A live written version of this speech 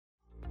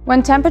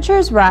When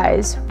temperatures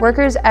rise,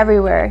 workers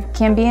everywhere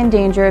can be in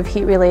danger of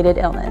heat-related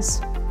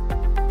illness.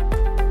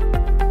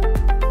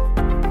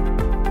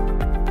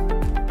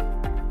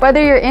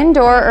 Whether you're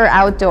indoor or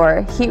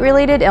outdoor,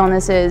 heat-related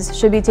illnesses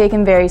should be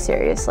taken very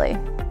seriously.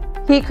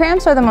 Heat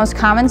cramps are the most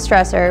common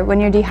stressor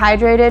when you're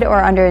dehydrated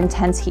or under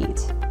intense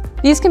heat.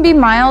 These can be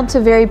mild to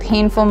very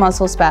painful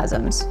muscle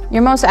spasms.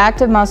 Your most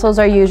active muscles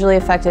are usually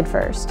affected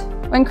first.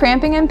 When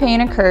cramping and pain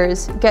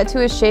occurs, get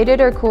to a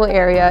shaded or cool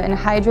area and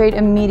hydrate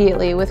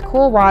immediately with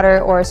cool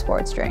water or a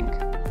sports drink.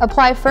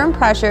 Apply firm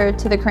pressure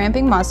to the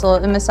cramping muscle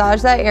and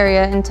massage that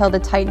area until the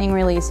tightening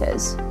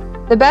releases.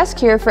 The best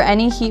cure for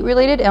any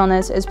heat-related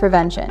illness is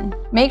prevention.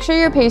 Make sure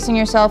you're pacing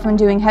yourself when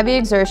doing heavy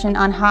exertion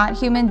on hot,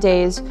 humid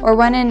days or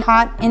when in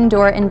hot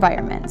indoor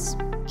environments.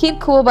 Keep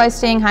cool by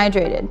staying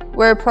hydrated.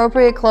 Wear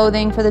appropriate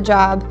clothing for the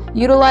job,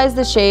 utilize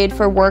the shade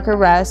for work or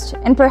rest,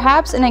 and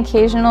perhaps an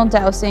occasional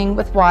dousing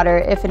with water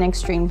if in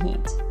extreme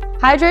heat.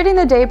 Hydrating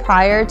the day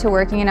prior to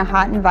working in a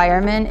hot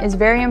environment is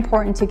very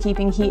important to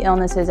keeping heat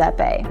illnesses at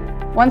bay.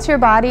 Once your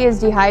body is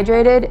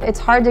dehydrated, it's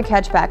hard to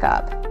catch back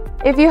up.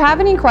 If you have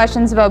any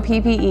questions about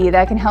PPE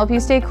that can help you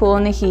stay cool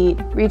in the heat,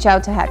 reach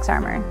out to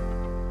HexArmor.